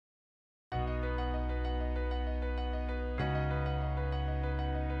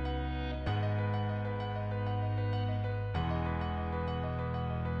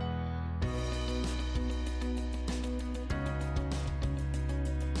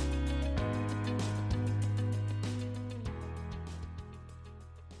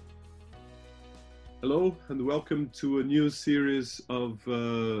Hello and welcome to a new series of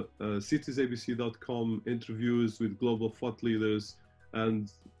citiesabc.com interviews with global thought leaders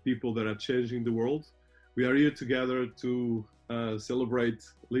and people that are changing the world. We are here together to celebrate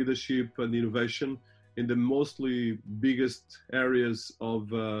leadership and innovation in the mostly biggest areas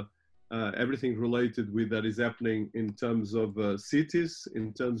of everything related with that is happening in terms of cities,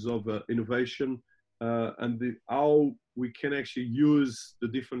 in terms of innovation, how we can actually use the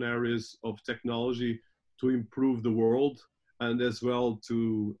different areas of technology to improve the world and as well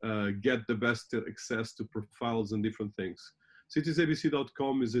to get the best access to profiles and different things.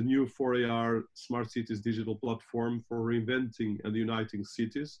 Citiesabc.com is a new 4AR smart cities digital platform for reinventing and uniting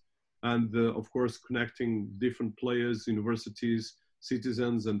cities and of course connecting different players, universities,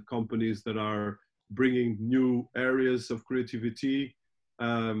 citizens and companies that are bringing new areas of creativity,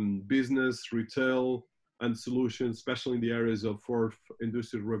 business, retail, and solutions, especially in the areas of fourth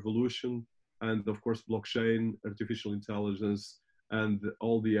industrial revolution, and of course, blockchain, artificial intelligence, and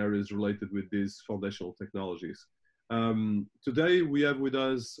all the areas related with these foundational technologies. Today, we have with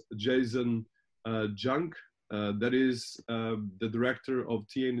us Jason Jung, that is the director of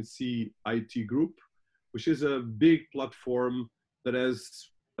TNC IT Group, which is a big platform that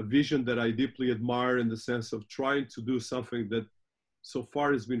has a vision that I deeply admire in the sense of trying to do something that so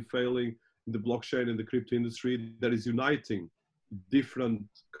far has been failing in the blockchain and the crypto industry, that is uniting different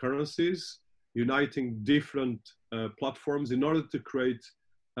currencies, uniting different platforms in order to create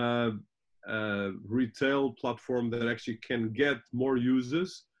a retail platform that actually can get more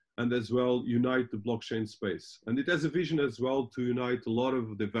users and as well unite the blockchain space. And it has a vision as well to unite a lot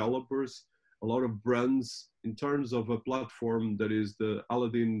of developers, a lot of brands in terms of a platform that is the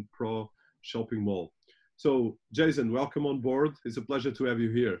Aladdin Pro shopping mall. So Jason, welcome on board. It's a pleasure to have you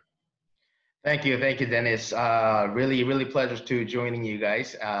here. Thank you, Dennis. Really pleasure to joining you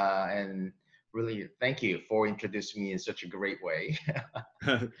guys, and really thank you for introducing me in such a great way.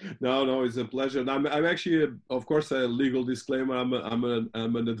 No, it's a pleasure. And I'm actually, of course, a legal disclaimer.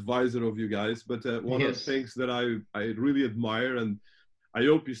 I'm an advisor of you guys, but one of the things that I really admire, and I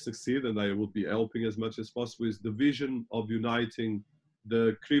hope you succeed, and I will be helping as much as possible, is the vision of uniting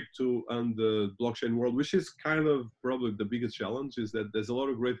the crypto and the blockchain world, which is kind of probably the biggest challenge, is that there's a lot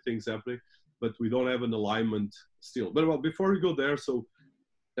of great things happening, but we don't have an alignment still. But well, before we go there, so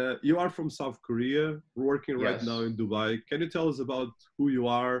you are from South Korea, working right now in Dubai. Can you tell us about who you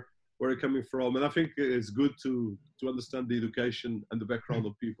are, where you're coming from? And I think it's good to understand the education and the background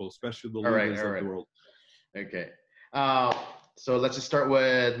of people, especially the leaders of the world. Okay. So let's just start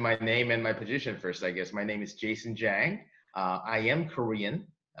with my name and my position first, I guess. My name is Jason Jang. I am Korean,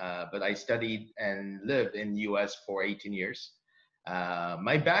 but I studied and lived in the US for 18 years.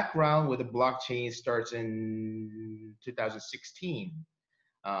 My background with the blockchain starts in 2016,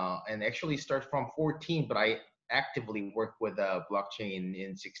 and actually starts from 14, but I actively worked with the blockchain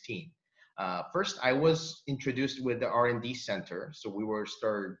in 16. First, I was introduced with the R&D center. So we were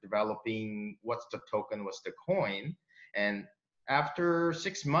start developing what's the token, what's the coin. And after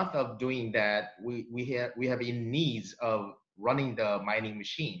 6 months of doing that, we have in needs of running the mining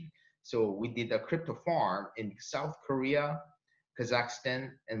machine. So we did a crypto farm in South Korea,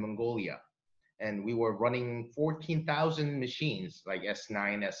 Kazakhstan, and Mongolia. And we were running 14,000 machines like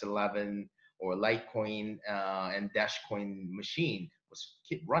S9, S11, or Litecoin and Dashcoin machine was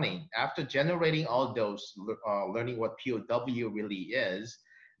keep running. After generating all those, learning what POW really is,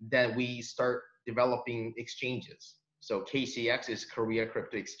 then we start developing exchanges. So KCX is Korea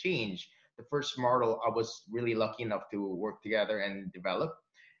Crypto Exchange. The first model I was really lucky enough to work together and develop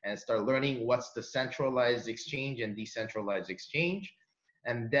and start learning what's the centralized exchange and decentralized exchange.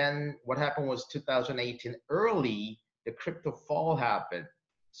 And then what happened was 2018 early, the crypto fall happened.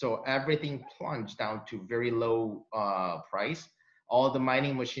 So everything plunged down to very low price. All the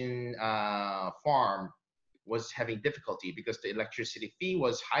mining machine farm was having difficulty because the electricity fee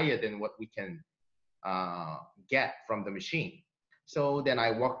was higher than what we can get from the machine. So then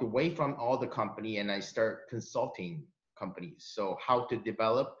I walked away from all the company and I start consulting companies. So how to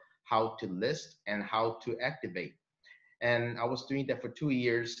develop, how to list, and how to activate. And I was doing that for 2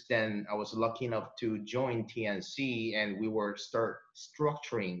 years. Then I was lucky enough to join TNC, and we were start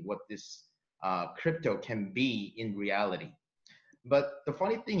structuring what this crypto can be in reality. But the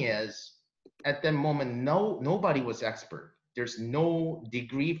funny thing is, at that moment, nobody was expert. There's no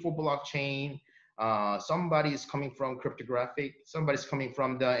degree for blockchain. Somebody's coming from cryptographic, somebody's coming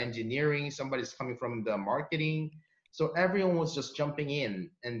from the engineering, somebody's coming from the marketing. So everyone was just jumping in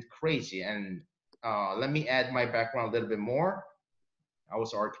and crazy. And let me add my background a little bit more. I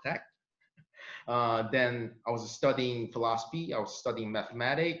was an architect. Then I was studying philosophy. I was studying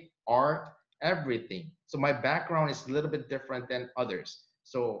mathematics, art, everything. So my background is a little bit different than others.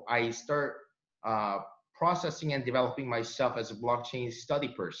 So I start uh, processing and developing myself as a blockchain study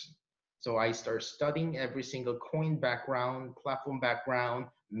person. So I start studying every single coin background, platform background,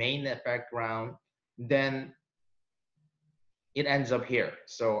 mainnet background. Then it ends up here.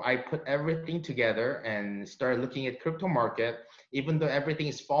 So I put everything together and start looking at crypto market. Even though everything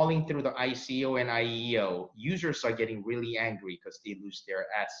is falling through the ICO and IEO, users are getting really angry because they lose their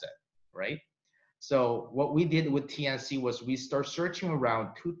asset, right? So what we did with TNC was we start searching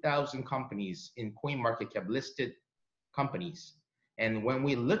around 2,000 companies in CoinMarketCap listed companies. And when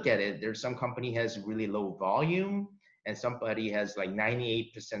we look at it, there's some company has really low volume and somebody has like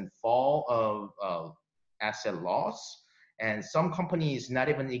 98% fall of asset loss. And some companies not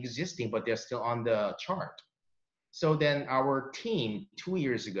even existing, but they're still on the chart. So then our team 2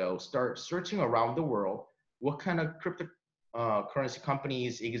 years ago start searching around the world, what kind of cryptocurrency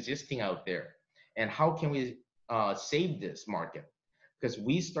companies existing out there, and how can we save this market? Because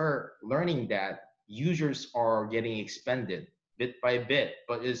we start learning that users are getting expanded bit by bit,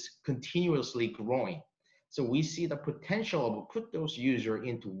 but is continuously growing. So we see the potential of put those users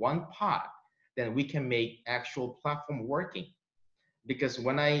into one pot, then we can make actual platform working. Because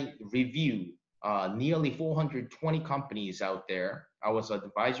when I review nearly 420 companies out there, I was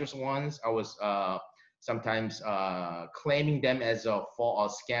advisors once. I was sometimes claiming them as a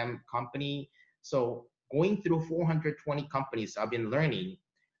scam company. So going through 420 companies, I've been learning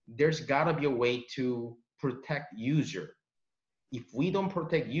there's gotta be a way to protect user. If we don't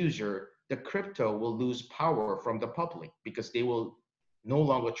protect user, the crypto will lose power from the public because they will no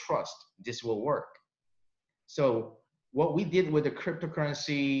longer trust this will work. So what we did with the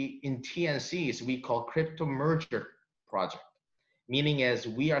cryptocurrency in TNC is we call crypto merger project, meaning as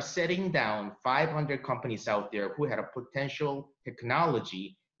we are setting down 500 companies out there who had a potential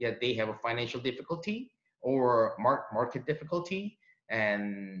technology, yet they have a financial difficulty or market difficulty,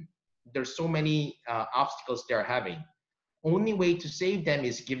 and there's so many obstacles they're having. Only way to save them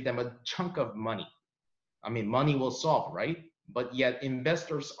is give them a chunk of money. I mean, money will solve, right? But yet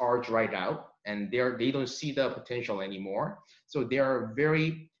investors are dried out and they don't see the potential anymore. So they are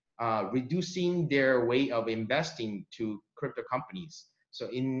very reducing their way of investing to crypto companies.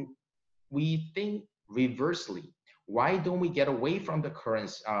 So we think reversely. Why don't we get away from the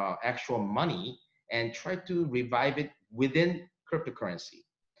current actual money and try to revive it within cryptocurrency?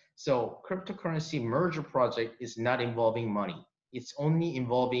 So cryptocurrency merger project is not involving money. It's only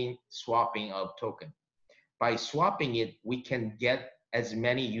involving swapping of token. By swapping it, we can get as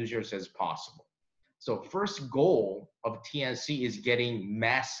many users as possible. So first goal of TNC is getting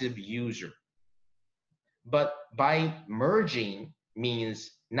massive user. But by merging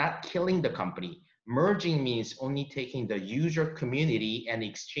means not killing the company. Merging means only taking the user community and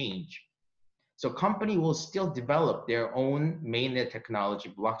exchange. So company will still develop their own mainnet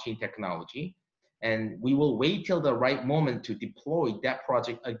technology, blockchain technology, and we will wait till the right moment to deploy that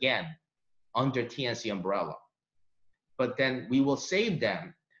project again under TNC umbrella. But then we will save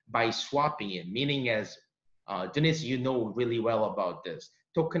them by swapping it, meaning as Dennis, you know really well about this.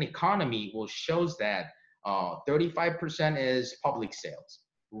 Token economy will shows that 35% is public sales.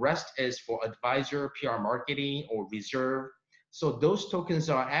 Rest is for advisor, PR marketing, or reserve. So those tokens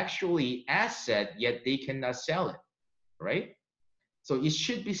are actually asset, yet they cannot sell it, right? So it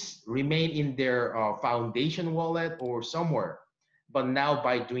should be remain in their foundation wallet or somewhere. But now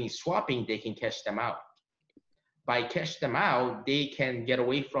by doing swapping, they can cash them out. By cash them out, they can get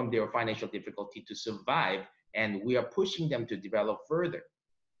away from their financial difficulty to survive, and we are pushing them to develop further.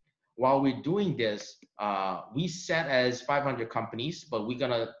 While we're doing this, we set as 500 companies, but we're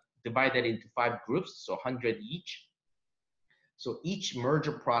gonna divide that into 5 groups, so 100 each. So each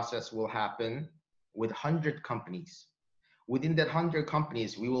merger process will happen with 100 companies. Within that 100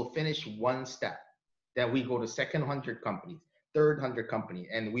 companies, we will finish one step. Then we go to second 100 companies, third 100 company,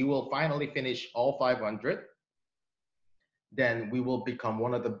 and we will finally finish all 500. Then we will become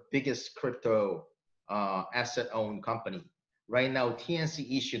one of the biggest crypto asset owned company. Right now,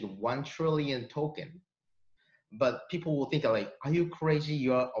 TNC issued 1 trillion token, but people will think like, are you crazy?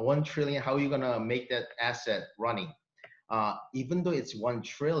 You're 1 trillion, how are you gonna make that asset running? Even though it's 1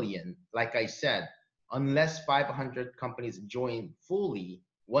 trillion, like I said, unless 500 companies join fully,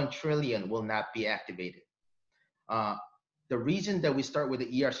 1 trillion will not be activated. The reason that we start with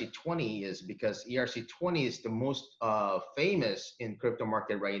the ERC20 is because ERC20 is the most famous in crypto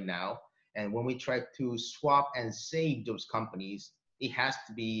market right now. And when we try to swap and save those companies, it has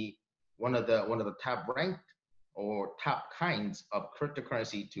to be one of the top ranked or top kinds of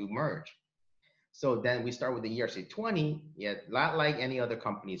cryptocurrency to merge. So then we start with the ERC20. Yet, not like any other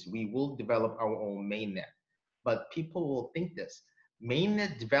companies, we will develop our own mainnet. But people will think this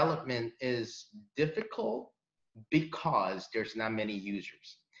mainnet development is difficult because there's not many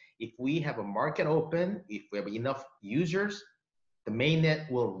users. If we have a market open, if we have enough users, the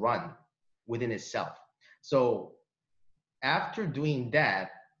mainnet will run within itself. So after doing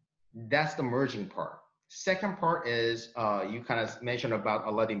that, that's the merging part. Second part is you kind of mentioned about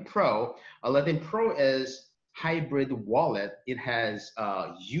Aladdin Pro. Aladdin Pro is hybrid wallet. It has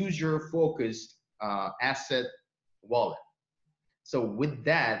user-focused asset wallet. So with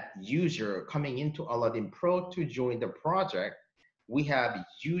that user coming into Aladdin Pro to join the project, we have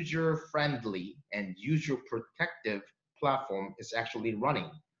user-friendly and user-protective platform is actually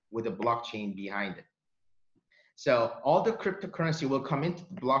running with a blockchain behind it. So all the cryptocurrency will come into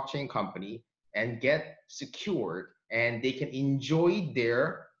the blockchain company and get secured, and they can enjoy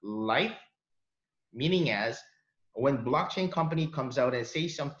their life, meaning as when blockchain company comes out and say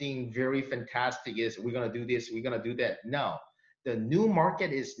something very fantastic is we're going to do this, we're going to do that. No, the new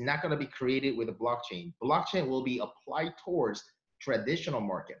market is not going to be created with a blockchain. Blockchain will be applied towards traditional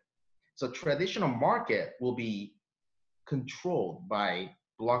market. So traditional market will be controlled by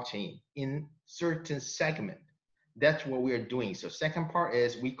blockchain in certain segment. That's what we are doing. So second part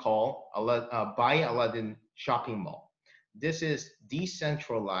is we call Buy Aladdin Shopping Mall. This is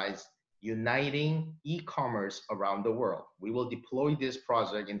decentralized, uniting e-commerce around the world. We will deploy this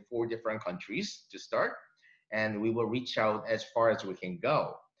project in 4 different countries to start, and we will reach out as far as we can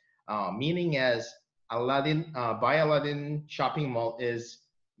go. Meaning as Aladdin, Buy Aladdin Shopping Mall is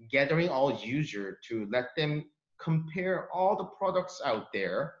gathering all users to let them compare all the products out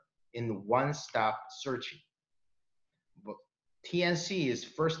there in one-stop searching. TNC is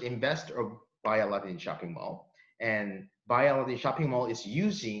first investor of Buy Aladdin Shopping Mall, and Buy Aladdin Shopping Mall is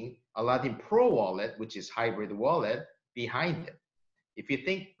using Aladdin Pro Wallet, which is hybrid wallet, behind it. If you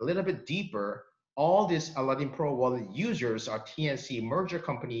think a little bit deeper, all these Aladdin Pro Wallet users are TNC merger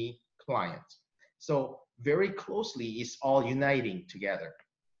company clients. So very closely, it's all uniting together.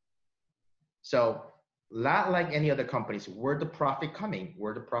 So not like any other companies, where the profit coming,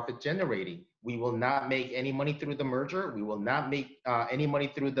 where the profit generating. We will not make any money through the merger. We will not make any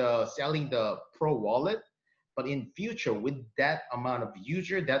money through the selling the Pro Wallet. But in future, with that amount of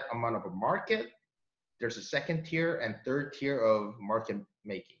user, that amount of a market, there's a second tier and third tier of market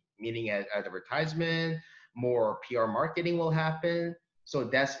making, meaning as advertisement, more PR marketing will happen. So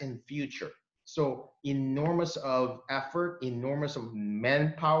that's in future. So enormous of effort, enormous of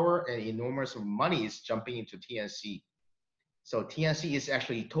manpower, and enormous of money is jumping into TNC. So TNC is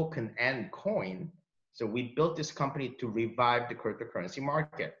actually token and coin. So we built this company to revive the cryptocurrency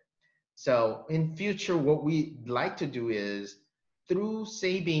market. So in future, what we like to do is through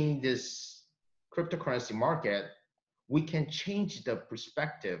saving this cryptocurrency market, we can change the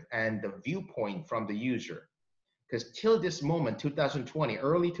perspective and the viewpoint from the user. Because till this moment, 2020,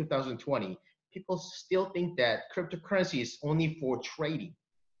 early 2020, people still think that cryptocurrency is only for trading.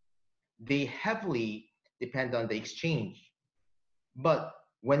 They heavily depend on the exchange. But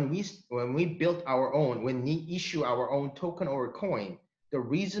when we built our own, when we issue our own token or coin, the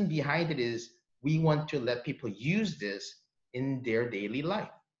reason behind it is we want to let people use this in their daily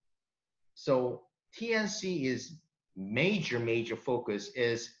life. So TNC is major focus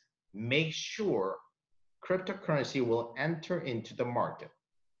is make sure cryptocurrency will enter into the market.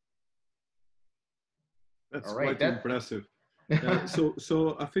 That's quite impressive.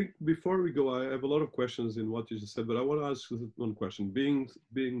 So I think before we go, I have a lot of questions in what you just said, but I want to ask you one question. Being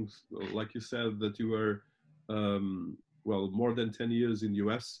like you said that you were, well, more than 10 years in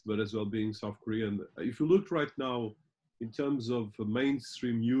US, but as well being South Korean. If you look right now in terms of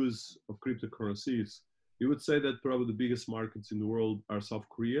mainstream use of cryptocurrencies, you would say that probably the biggest markets in the world are South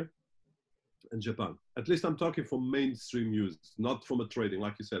Korea and Japan. At least I'm talking from mainstream use, not from a trading,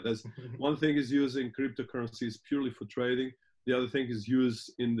 like you said. There's one thing is using cryptocurrencies purely for trading. The other thing is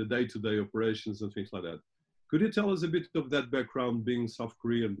used in the day-to-day operations and things like that. Could you tell us a bit of that background being South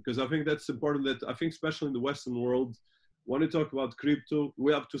Korean? Because I think that's important that I think especially in the Western world, when you talk about crypto,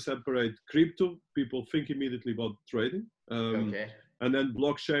 we have to separate crypto. People think immediately about trading. Okay. And then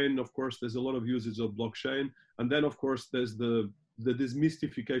blockchain, of course, there's a lot of usage of blockchain. And then, of course, there's the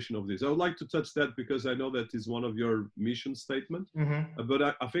demystification of this. I would like to touch that because I know that is one of your mission statement. Mm-hmm.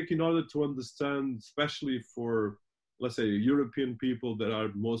 But I think in order to understand, especially for, let's say, European people that are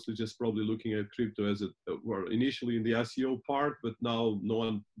mostly just probably looking at crypto as were initially in the ICO part, but now no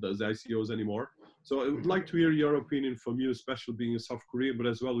one does ICOs anymore. So I would like to hear your opinion from you, especially being in South Korea, but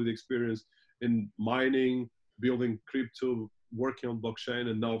as well with experience in mining, building crypto working on blockchain,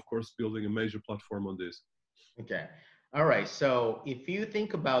 and now, of course, building a major platform on this. Okay. All right. So if you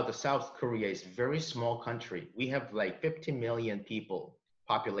think about the South Korea, it's a very small country. We have like 50 million people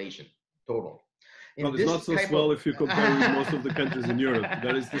population total. Well, it's not so small if you compare with most of the countries in Europe.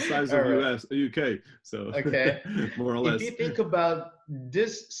 That is the size of US, UK. So okay. more or less. If you think about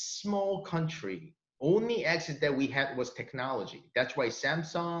this small country, only exit that we had was technology. That's why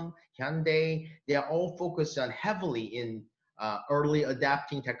Samsung, Hyundai, they are all focused on heavily in early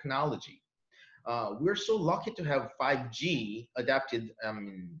adapting technology. We're so lucky to have 5G adapted.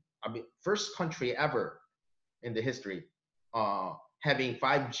 First country ever in the history having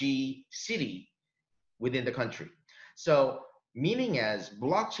 5G city within the country. So meaning as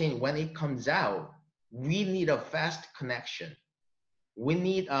blockchain, when it comes out, we need a fast connection. We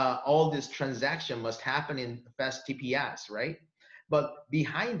need all this transaction must happen in fast TPS, right? But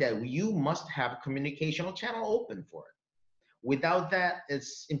behind that, you must have a communicational channel open for it. Without that,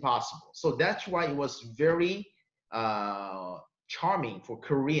 it's impossible. So that's why it was very charming for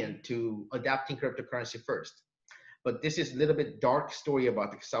Korean to adapting cryptocurrency first. But this is a little bit dark story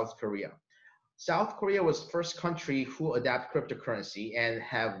about South Korea. South Korea was first country who adapt cryptocurrency and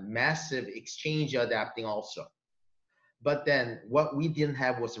have massive exchange adapting also. But then what we didn't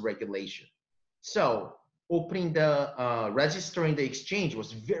have was a regulation. So opening the, registering the exchange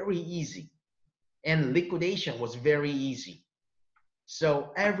was very easy, and liquidation was very easy.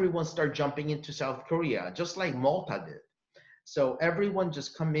 So everyone started jumping into South Korea, just like Malta did. So everyone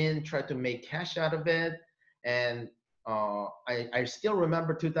just come in, try to make cash out of it. And I still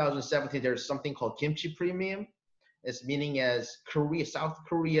remember 2017, there's something called kimchi premium. It's meaning as Korea, South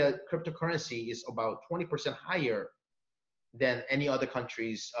Korea cryptocurrency is about 20% higher than any other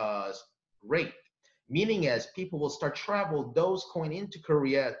country's rate. Meaning as people will start travel those coin into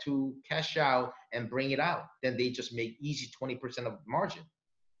Korea to cash out and bring it out. Then they just make easy 20% of margin.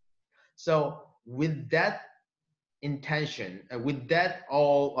 So with that intention, with that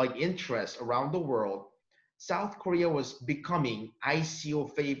all like interest around the world, South Korea was becoming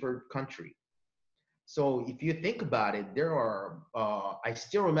ICO favored country. So if you think about it, there are, I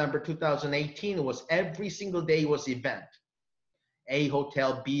still remember 2018 was every single day was event. A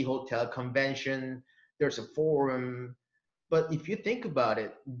hotel, B hotel, convention, there's a forum. But if you think about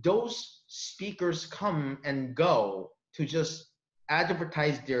it, those speakers come and go to just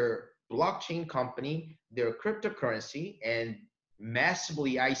advertise their blockchain company, their cryptocurrency, and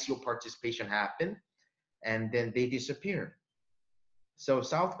massively ICO participation happened, and then they disappear. So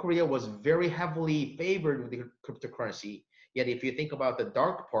South Korea was very heavily favored with the cryptocurrency. Yet if you think about the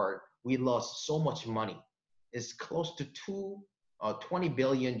dark part, we lost so much money. It's close to 20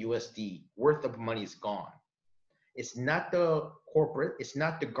 billion USD worth of money is gone. It's not the corporate, it's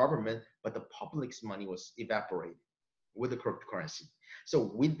not the government, but the public's money was evaporated with the cryptocurrency.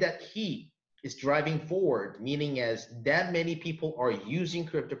 So with that heat, it's driving forward, meaning as that many people are using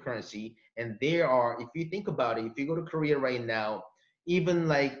cryptocurrency, and they are, if you think about it, if you go to Korea right now, even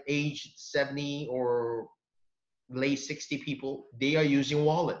like age 70 or late 60 people, they are using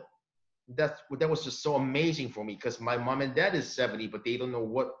wallet. That was just so amazing for me, because my mom and dad is 70, but they don't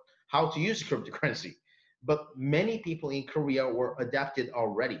know how to use cryptocurrency. But many people in Korea were adapted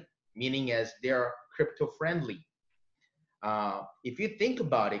already, meaning as they're crypto friendly. If you think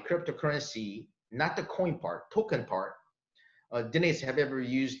about it, cryptocurrency, not the coin part, token part. Dennis, have you ever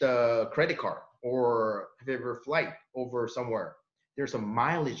used a credit card, or have you ever flight over somewhere? There's a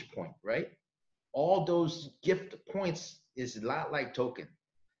mileage point, right? All those gift points is a lot like token.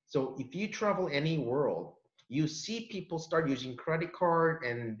 So if you travel any world, you see people start using credit card,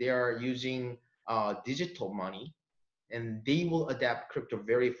 and they are using digital money, and they will adapt crypto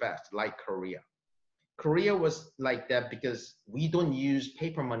very fast, like Korea. Korea was like that because we don't use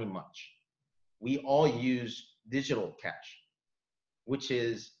paper money much. We all use digital cash, which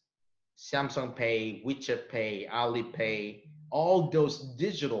is Samsung Pay, WeChat Pay, Alipay. All those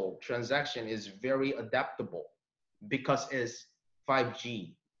digital transaction is very adaptable because it's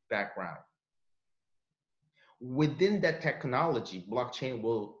 5G background. Within that technology, blockchain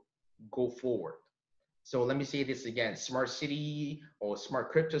will go forward. So let me say this again, smart city or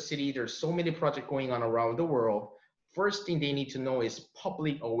smart crypto city, there's so many projects going on around the world. First thing they need to know is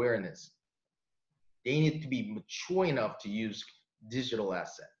public awareness. They need to be mature enough to use digital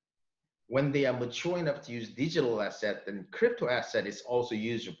asset. When they are mature enough to use digital asset, then crypto asset is also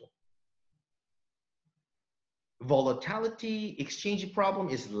usable. Volatility exchange problem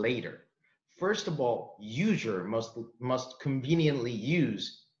is later. First of all, user must conveniently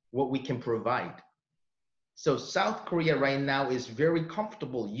use what we can provide. So South Korea right now is very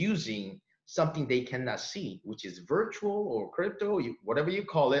comfortable using something they cannot see, which is virtual or crypto, whatever you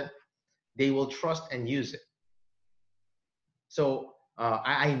call it, they will trust and use it. So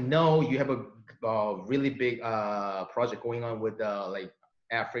I know you have a really big project going on with like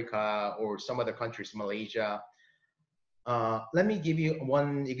Africa or some other countries, Malaysia. Let me give you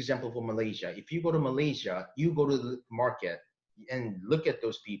one example for Malaysia. If you go to Malaysia, you go to the market and look at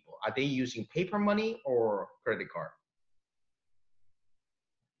those people. Are they using paper money or credit card?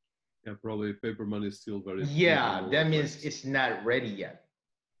 Yeah, probably paper money is still very. Yeah, that means it's not ready yet.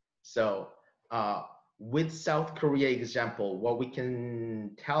 So with South Korea example, what we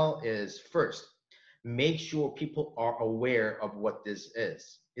can tell is first, make sure people are aware of what this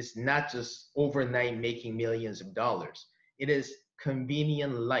is. It's not just overnight making millions of dollars. It is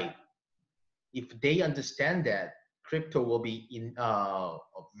convenient life. If they understand that, crypto will be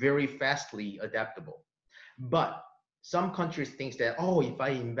very fastly adaptable. But some countries think that, oh, if I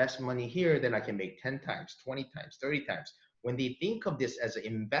invest money here, then I can make 10 times, 20 times, 30 times. When they think of this as an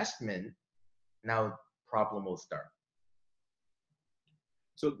investment, now problem will start.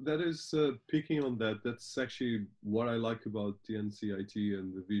 So that is picking on that. That's actually what I like about TNCIT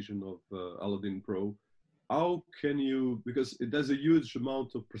and the vision of Aladdin Pro. How can you, because there's a huge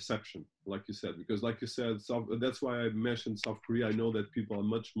amount of perception, like you said, because like you said, that's why I mentioned South Korea. I know that people are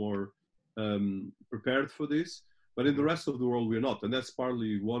much more prepared for this, but in the rest of the world, we're not. And that's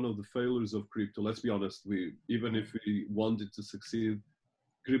partly one of the failures of crypto. Let's be honest, even if we wanted to succeed,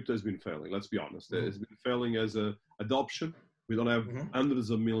 crypto has been failing. Let's be honest. It's been failing as a adoption. We don't have hundreds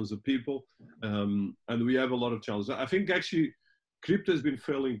of millions of people, and we have a lot of challenges. I think actually crypto has been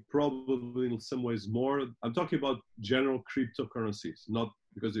failing probably in some ways more. I'm talking about general cryptocurrencies, not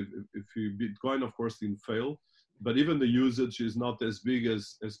because if you Bitcoin, of course, didn't fail, but even the usage is not as big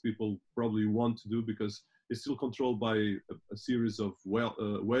as people probably want to do because it's still controlled by a series of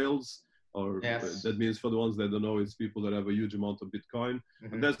whales. Or yes. That means for the ones that don't know, it's people that have a huge amount of Bitcoin.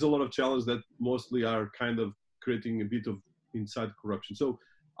 And there's a lot of challenges that mostly are kind of creating a bit of inside corruption. So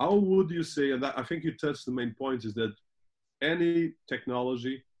how would you say, and I think you touched the main point, is that any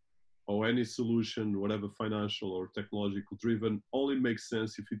technology or any solution, whatever financial or technological driven, only makes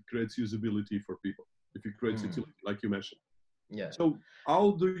sense if it creates usability for people, if it creates utility, like you mentioned. Yeah. So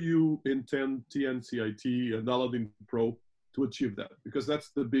how do you intend TNCIT and Aladdin Pro to achieve that? Because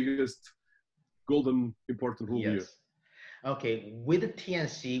that's the biggest golden important rule here. Okay, with the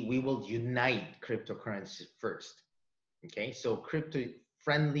TNC, we will unite cryptocurrency first. Okay, so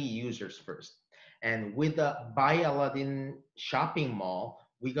crypto-friendly users first. And with the Buy Aladdin shopping mall,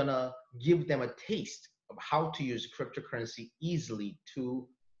 we're gonna give them a taste of how to use cryptocurrency easily to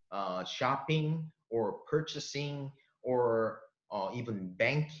shopping or purchasing or even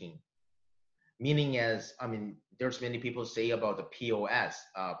banking. Meaning there's many people say about the POS,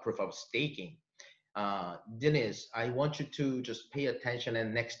 proof of staking. Dennis, I want you to just pay attention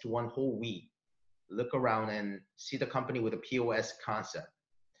and next one whole week, look around and see the company with a POS concept.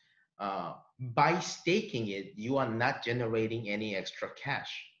 By staking it, you are not generating any extra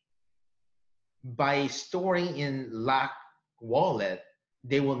cash. By storing in locked wallet,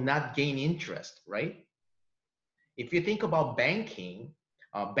 they will not gain interest, right? If you think about banking,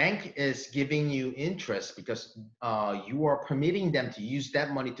 bank is giving you interest because you are permitting them to use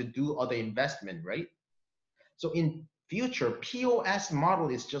that money to do other investment, right? So in future, POS model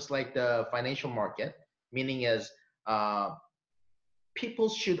is just like the financial market, meaning as people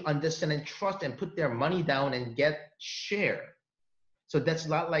should understand and trust and put their money down and get share. So that's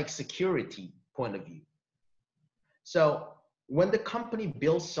not like security point of view. So when the company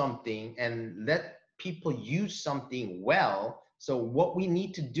builds something and let people use something well, so what we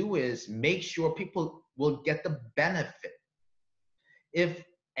need to do is make sure people will get the benefit. If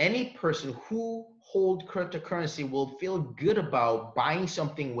any person who hold cryptocurrency will feel good about buying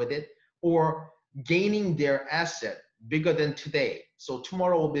something with it or gaining their asset bigger than today. So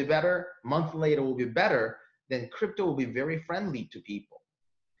tomorrow will be better, month later will be better, then crypto will be very friendly to people.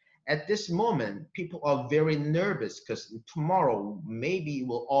 At this moment, people are very nervous because tomorrow maybe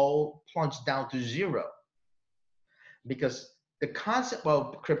will all plunge down to zero. Because the concept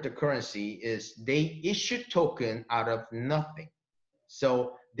of cryptocurrency is they issue token out of nothing.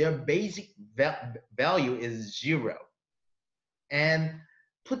 So their basic value is zero. And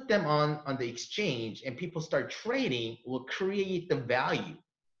put them on the exchange and people start trading will create the value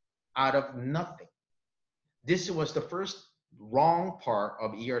out of nothing. This was the first wrong part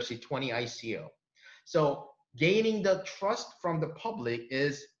of ERC20 ICO. So gaining the trust from the public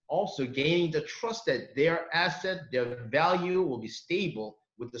is also gaining the trust that their asset, their value will be stable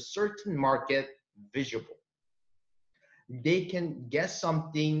with a certain market visible. they can get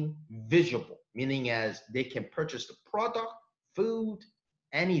something visible, meaning as they can purchase the product, food,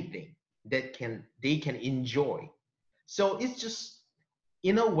 anything that they can enjoy. So it's just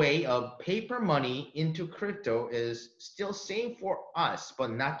in a way of paper money into crypto is still same for us,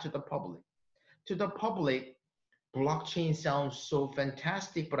 but not to the public. To the public, blockchain sounds so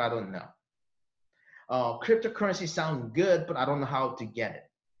fantastic, but I don't know. Cryptocurrency sound good, but I don't know how to get it.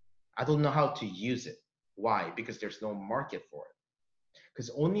 I don't know how to use it. Why? Because there's no market for it.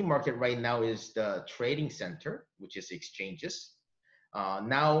 Because only market right now is the trading center, which is exchanges.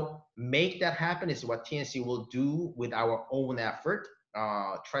 Now, make that happen is what TNC will do with our own effort.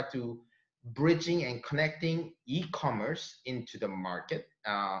 Try to bridging and connecting e-commerce into the market,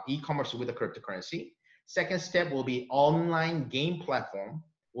 e-commerce with the cryptocurrency. Second step will be online game platform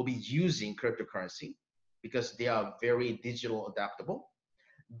will be using cryptocurrency because they are very digital adaptable.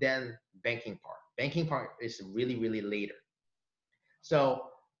 Then banking part. Banking part is really, really later. So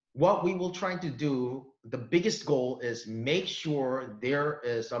what we will try to do, the biggest goal is make sure there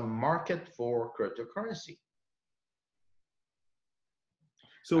is a market for cryptocurrency.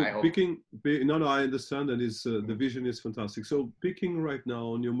 So no, I understand, and the vision is fantastic. So picking right now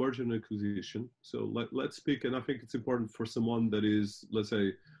on your merger and acquisition. So let's speak, and I think it's important for someone that is, let's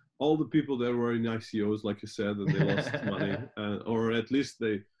say, all the people that were in ICOs, like you said, and they lost money, or at least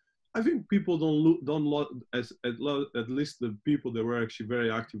they. I think people at least the people that were actually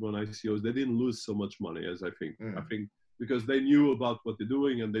very active on ICOs, they didn't lose so much money as I think. I think because they knew about what they're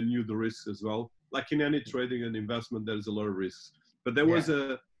doing and they knew the risks as well. Like in any trading and investment, there's a lot of risks. But there was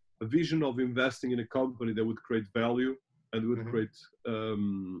a vision of investing in a company that would create value and would create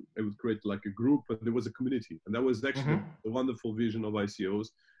it would create like a group, and there was a community, and that was actually the wonderful vision of ICOs.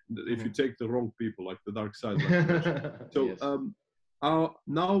 If you take the wrong people, like the dark side, like so. Yes.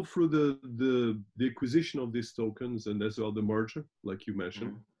 Now through the acquisition of these tokens and as well the merger, like you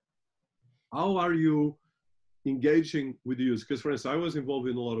mentioned, how are you engaging with the users? Because for instance, I was involved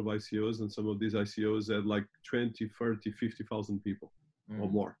in a lot of ICOs, and some of these ICOs had like 20, 30, 50,000 people or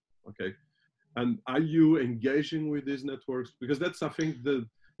more. Okay. And are you engaging with these networks? Because that's, I think,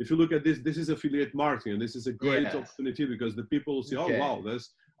 if you look at this is affiliate marketing, and this is a great opportunity because the people will see, oh, wow,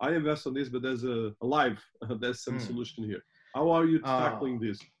 I invest on this, but there's there's some solution here. How are you tackling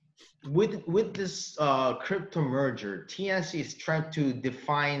this? With this crypto merger, TNC is trying to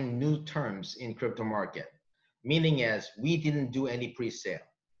define new terms in crypto market, meaning as we didn't do any pre-sale.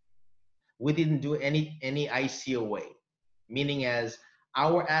 We didn't do any ICOA, meaning as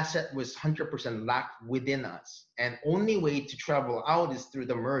our asset was 100% locked within us. And only way to travel out is through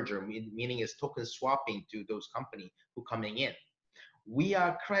the merger, meaning is token swapping to those companies who coming in. We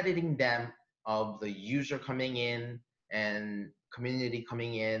are crediting them of the user coming in and community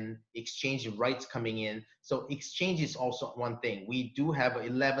coming in, exchange rights coming in. So exchange is also one thing. We do have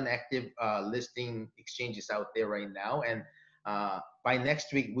 11 active listing exchanges out there right now. And by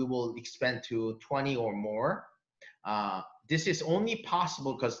next week, we will expand to 20 or more. This is only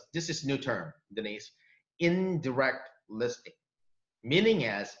possible because this is new term, Denise, indirect listing. Meaning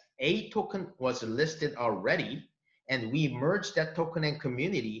as a token was listed already, and we merged that token and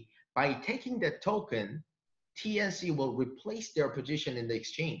community. By taking that token, TNC will replace their position in the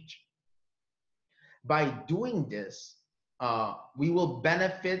exchange. By doing this, we will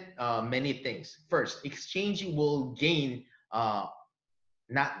benefit many things. First, exchange will gain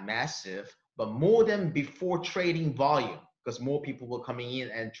not massive, but more than before trading volume, because more people will coming in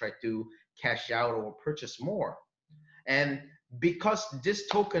and try to cash out or purchase more. And because this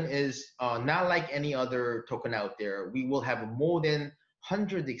token is not like any other token out there, we will have more than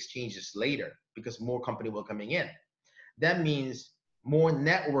 100 exchanges later because more company will coming in. That means more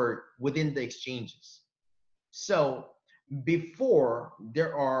network within the exchanges. So before,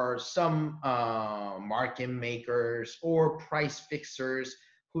 there are some market makers or price fixers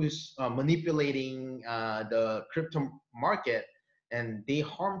who's manipulating the crypto market, and they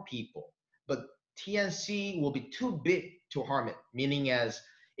harm people. But TNC will be too big to harm it, meaning as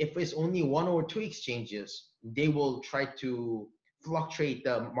if it's only one or two exchanges, they will try to fluctuate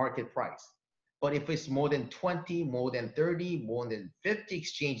the market price. But if it's more than 20, more than 30, more than 50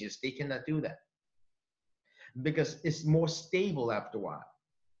 exchanges, they cannot do that because it's more stable after a while.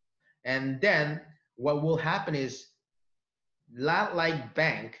 And then what will happen is, not like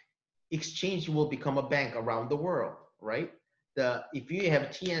bank, exchange will become a bank around the world, right? If you have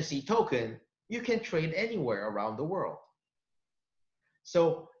TNC token, you can trade anywhere around the world.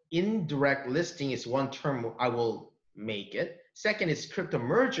 So indirect listing is one term I will make it. Second is crypto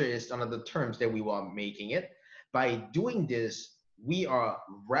merger is another terms that we are making it. By doing this, we are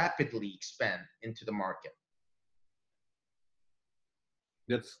rapidly expand into the market.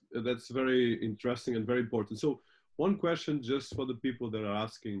 That's very interesting and very important. So one question just for the people that are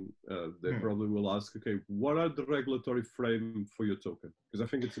asking, they probably will ask, okay, what are the regulatory frame for your token? Because I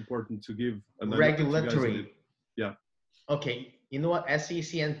think it's important to give an regulatory. Yeah. Okay, you know what,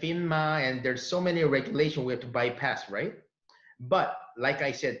 SEC and FINMA, and there's so many regulations we have to bypass, right? But like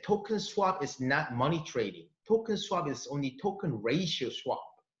I said, token swap is not money trading. Token swap is only token ratio swap.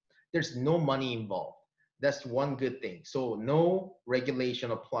 There's no money involved. That's one good thing. So no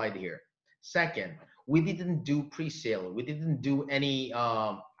regulation applied here. Second, we didn't do pre-sale. We didn't do any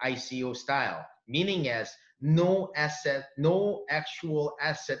ICO style, meaning as no asset, no actual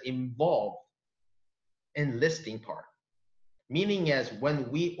asset involved in listing part. Meaning as when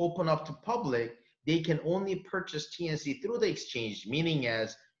we open up to public, they can only purchase TNC through the exchange, meaning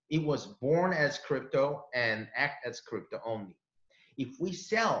as it was born as crypto and act as crypto only. If we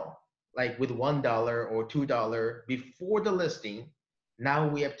sell like with $1 or $2 before the listing, now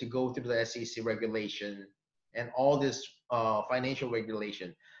we have to go through the SEC regulation and all this financial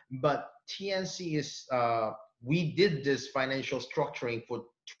regulation. But TNC is, we did this financial structuring for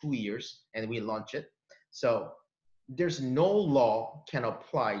 2 years and we launched it. So there's no law can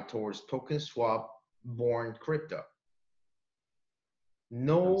apply towards token swap born crypto.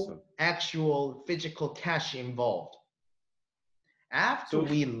 No actual physical cash involved. After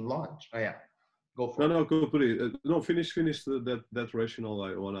we launch, go for it. No, completely. No, finish that rationale.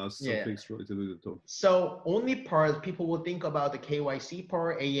 I want to ask some things related to the token. So only part people will think about the KYC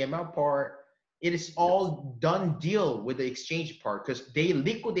part, AML part. It is all done deal with the exchange part because they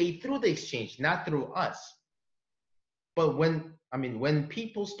liquidate through the exchange, not through us. But when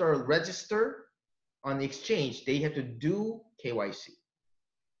people start register on the exchange, they have to do KYC.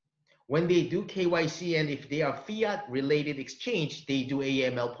 When they do KYC, and if they are fiat related exchange, they do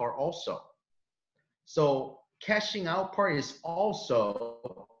AML part also. So cashing out part is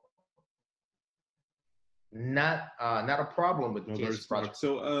also not a problem with TNC project.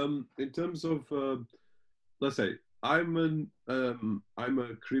 So in terms of let's say I'm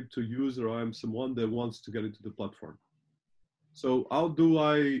a crypto user, or I'm someone that wants to get into the platform. So how do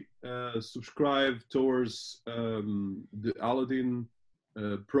I subscribe towards the Aladdin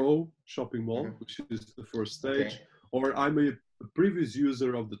Pro shopping mall, which is the first stage, or I'm a previous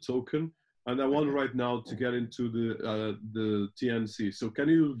user of the token and I want right now to get into the TNC. So can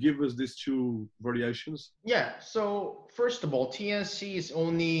you give us these two variations? Yeah. So first of all, TNC is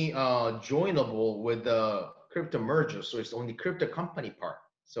only joinable with the crypto merger, so it's only crypto company part.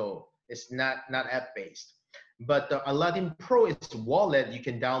 So it's not app based. But the Aladdin Pro is a wallet you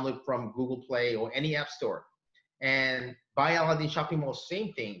can download from Google Play or any app store. And Buy Aladdin Shopping Mall,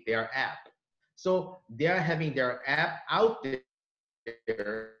 same thing, their app. So they are having their app out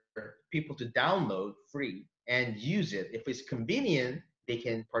there for people to download free and use it. If it's convenient, they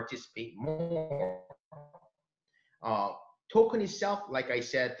can participate more. Token itself, like I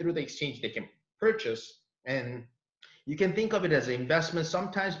said, through the exchange, they can purchase. And you can think of it as an investment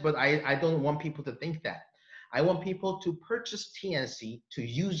sometimes, but I don't want people to think that. I want people to purchase TNC to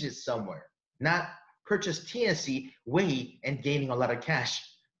use it somewhere, not purchase TNC, wait, and gaining a lot of cash.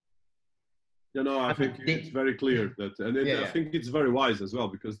 You know, I think it's very clear that, and I think it's very wise as well,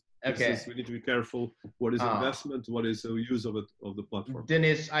 because we need to be careful what is investment, what is the use of the platform.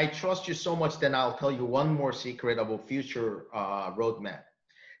 Dennis, I trust you so much, then I'll tell you one more secret of a future roadmap.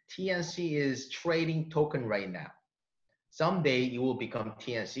 TNC is trading token right now. Someday it will become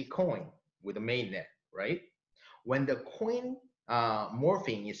TNC coin with a mainnet, right? When the coin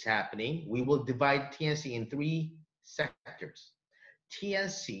morphing is happening, we will divide TNC in 3 sectors.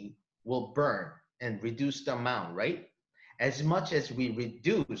 TNC will burn and reduce the amount, right? As much as we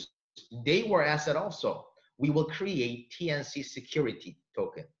reduce, they were asset also. We will create TNC security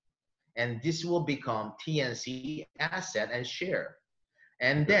token. And this will become TNC asset and share.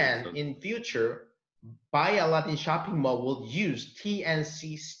 And then in future, Buy Aladdin Shopping Mall will use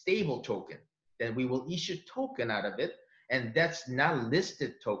TNC stable token. Then we will issue token out of it. And that's not a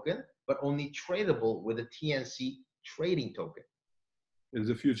listed token, but only tradable with a TNC trading token. It's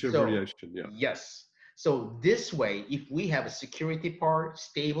a future variation, Yes. So this way, if we have a security part,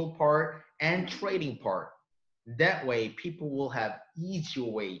 stable part, and trading part, that way people will have easier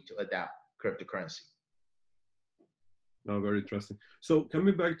way to adapt cryptocurrency. Oh, very interesting. So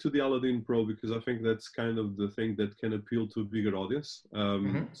coming back to the Aladdin Pro, because I think that's kind of the thing that can appeal to a bigger audience.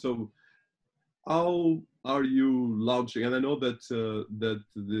 So how are you launching? And I know that that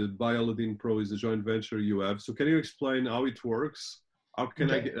the Buy Aladdin Pro is a joint venture you have. So can you explain how it works? How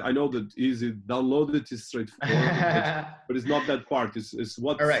can I know that easy, download it is straightforward, but it's not that part. It's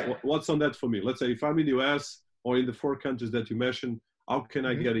what's on that for me. Let's say if I'm in the US or in the 4 countries that you mentioned, How can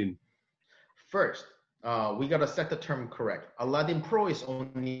I get in? First, we got to set the term correct. Aladdin Pro is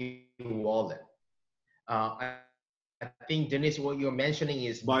only wallet. I think, Dennis, what you're mentioning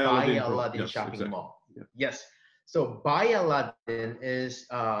is Buy Buy Aladdin Pro. Aladdin Yes, Shopping exactly. Mall. Yeah. Yes. So Buy Aladdin is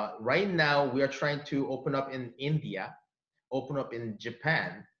right now we are trying to open up in India, open up in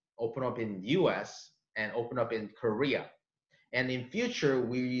Japan, open up in US, and open up in Korea. And in future,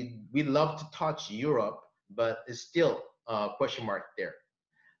 we love to touch Europe, but it's still a question mark there.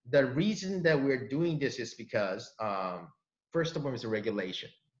 The reason that we're doing this is because first of all is a regulation.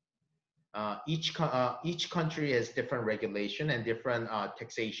 Each country has different regulation and different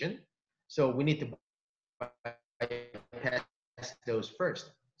taxation, so we need to bypass those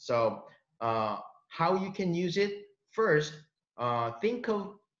first. So how you can use it first? Think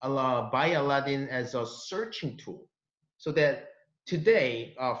of Buy Aladdin as a searching tool, so that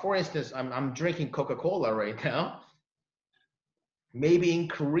today, for instance, I'm drinking Coca-Cola right now. Maybe in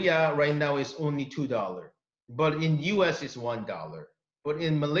Korea right now it's only $2, but in US it's $1. But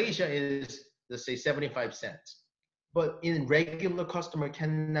in Malaysia is, let's say, 75 cents. But in regular customer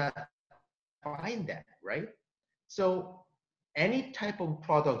cannot find that, right? So any type of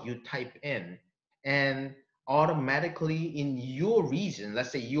product you type in, and automatically in your region,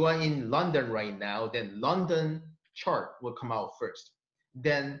 let's say you are in London right now, then London chart will come out first.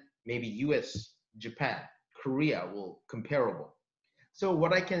 Then maybe US, Japan, Korea will comparable. So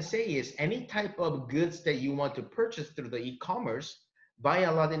what I can say is any type of goods that you want to purchase through the e-commerce, Buy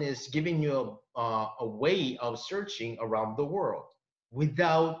Aladdin is giving you a way of searching around the world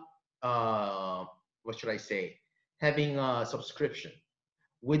without, what should I say, having a subscription.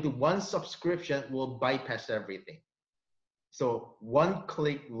 With one subscription, will bypass everything. So one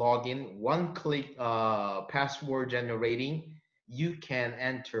click login, one click password generating, you can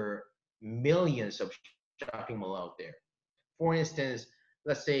enter millions of shopping mall out there. For instance,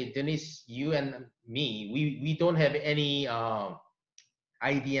 let's say Denise, you and me, we don't have any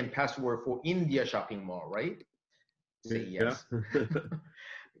ID and password for India shopping mall, right? Say yes.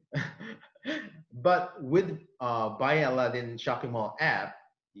 Yeah. But with Buy Aladdin shopping mall app,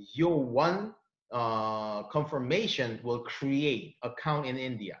 your one confirmation will create account in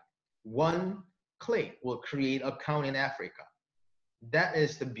India. One click will create account in Africa. That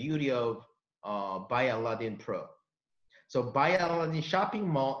is the beauty of Buy Aladdin Pro. So Buy Aladdin shopping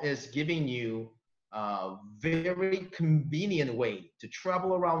mall is giving you a very convenient way to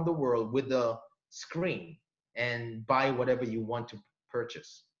travel around the world with the screen and buy whatever you want to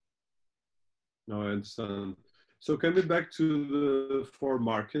purchase. No, I understand. So coming back to the four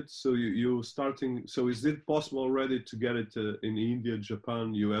markets, so you starting, so is it possible already to get it in India,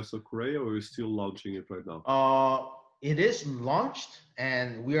 Japan, US, or Korea, or are you still launching it right now? It is launched,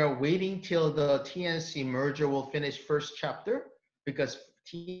 and we are waiting till the TNC merger will finish first chapter, because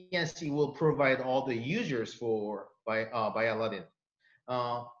TNC will provide all the users for Buy Aladdin.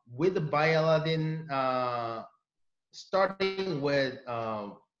 With the Buy Aladdin, starting with,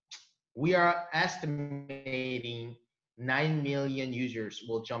 we are estimating 9 million users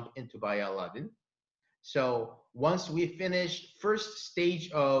will jump into Buy Aladdin. So once we finish first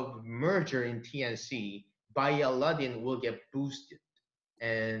stage of merger in TNC, Buy Aladdin will get boosted,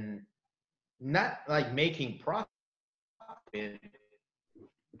 and not like making profit,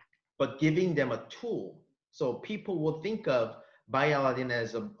 but giving them a tool. So people will think of Buy Aladdin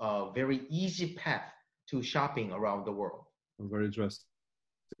as a very easy path to shopping around the world. Very interesting.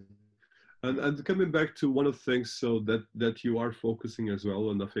 And coming back to one of the things, so that you are focusing as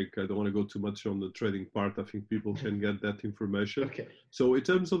well, and I think I don't want to go too much on the trading part. I think people can get that information. Okay. So in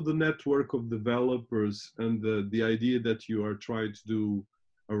terms of the network of developers and the idea that you are trying to do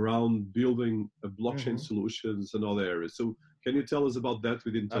around building a blockchain solutions and other areas. So can you tell us about that?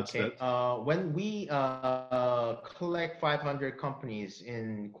 We didn't touch that. When we collect 500 companies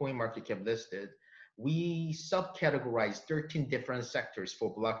in CoinMarketCap listed, we subcategorize 13 different sectors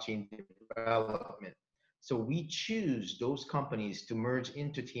for blockchain development. So we choose those companies to merge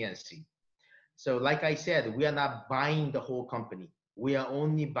into TNC. So like I said, we are not buying the whole company. We are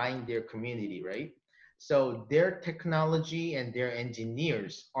only buying their community, right? So their technology and their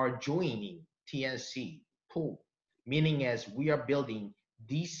engineers are joining TNC pool, meaning as we are building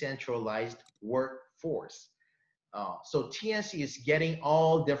decentralized workforce. So TNC is getting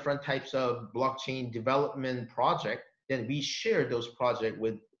all different types of blockchain development project. Then we share those projects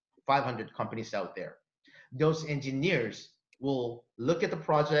with 500 companies out there. Those engineers will look at the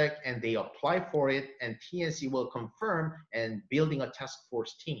project and they apply for it, and TNC will confirm and building a task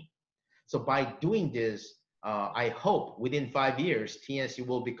force team. So by doing this, I hope within 5 years, TNC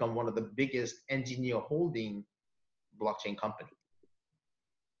will become one of the biggest engineer holding blockchain company.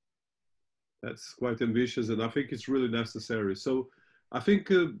 That's quite ambitious, and I think it's really necessary. So, I think,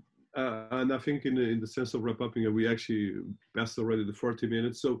 and I think in the sense of wrap up, we actually passed already the 40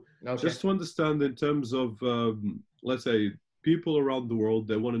 minutes. So, Okay. just to understand in terms of, let's say, people around the world,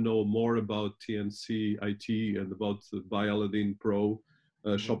 they want to know more about TNC IT and about the Buy Aladdin Pro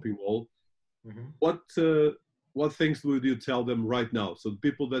Hmm. shopping mall. Hmm. What what things would you tell them right now? So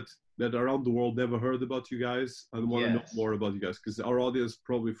people that around the world never heard about you guys and want to know Yes. more about you guys, because our audience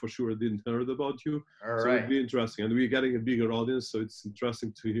probably for sure didn't heard about you. All So it'd right. be interesting, and we're getting a bigger audience, so it's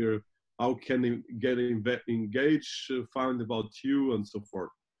interesting to hear how can they get engaged, find about you, and so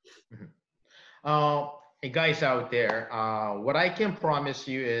forth. Mhm. Hey guys out there, what I can promise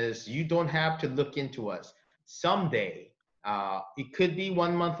you is you don't have to look into us. Someday, it could be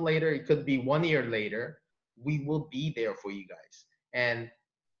 1 month later, it could be 1 year later, we will be there for you guys. And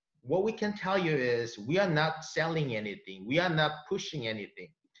what we can tell you is we are not selling anything, we are not pushing anything.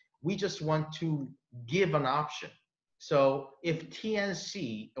 We just want to give an option. So if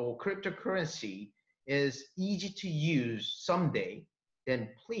TNC or cryptocurrency is easy to use someday, then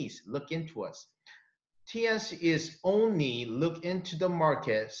please look into us. TNC is only look into the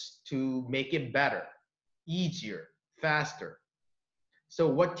markets to make it better, easier, faster. So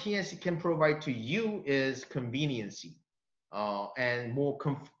what TNC can provide to you is conveniency and more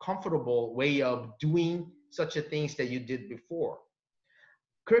comfortable way of doing such a things that you did before.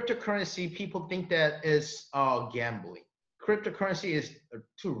 Cryptocurrency, people think that is gambling. Cryptocurrency is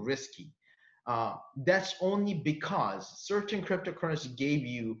too risky. That's only because certain cryptocurrency gave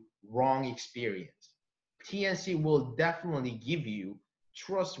you wrong experience. TNC will definitely give you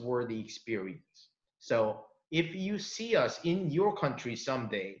trustworthy experience. So if you see us in your country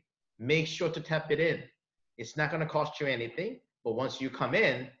someday, make sure to tap it in. It's not going to cost you anything, but once you come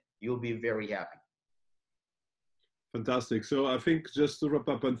in, you'll be very happy. Fantastic. So I think just to wrap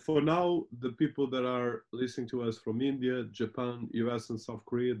up, and for now, the people that are listening to us from India, Japan, US, and South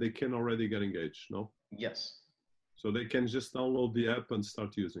Korea, they can already get engaged, no? Yes. So they can just download the app and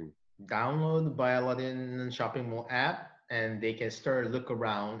start using. Download the Buy Aladdin shopping mall app and they can start look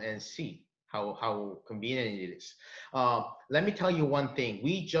around and see how convenient it is. Let me tell you one thing.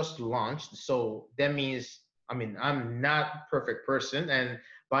 We just launched, so that means I mean I'm not perfect person, and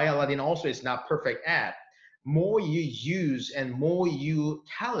Buy Aladdin also is not perfect app. More you use and more you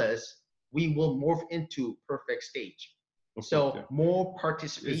tell us, we will morph into perfect stage. Of course, yeah. So more It's in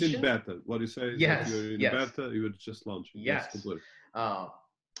participation. beta. What you say is that Yes, you're in yes, beta, you would just launch it. Yes, yes. completely. Uh,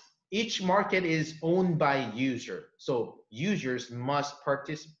 each market is owned by user. So users must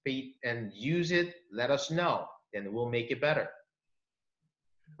participate and use it. Let us know, then we'll make it better.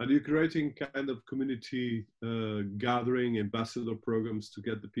 And you're creating kind of community gathering ambassador programs to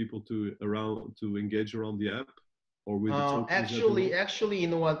get the people to engage around the app or with the tokens at the moment? Actually, you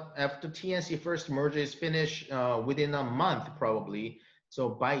know what? After TNC first merger is finished, within a month probably. So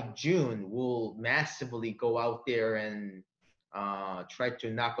by June, we'll massively go out there and try to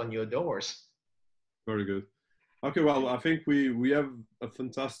knock on your doors. Very good. Okay, well, I think we have a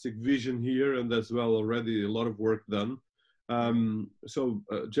fantastic vision here, and as well already a lot of work done. So,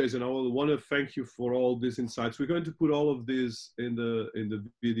 Jason, I want to thank you for all these insights. We're going to put all of this in the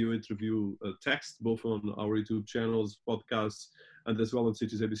video interview text, both on our YouTube channels, podcasts, and as well on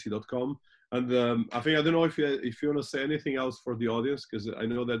citiesabc.com. And I don't know if you want to say anything else for the audience, because I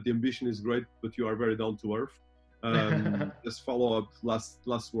know that the ambition is great, but you are very down to earth. Just follow up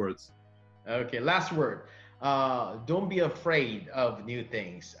last words. Okay, last word. Don't be afraid of new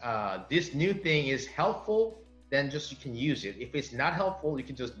things. This new thing is helpful, then just you can use it. If it's not helpful, you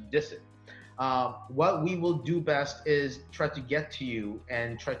can just diss it. What we will do best is try to get to you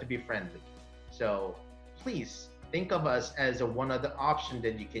and try to be friendly. So please think of us as one of the options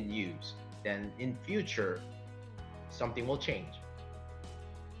that you can use. Then in future, something will change.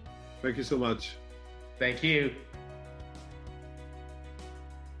 Thank you so much. Thank you.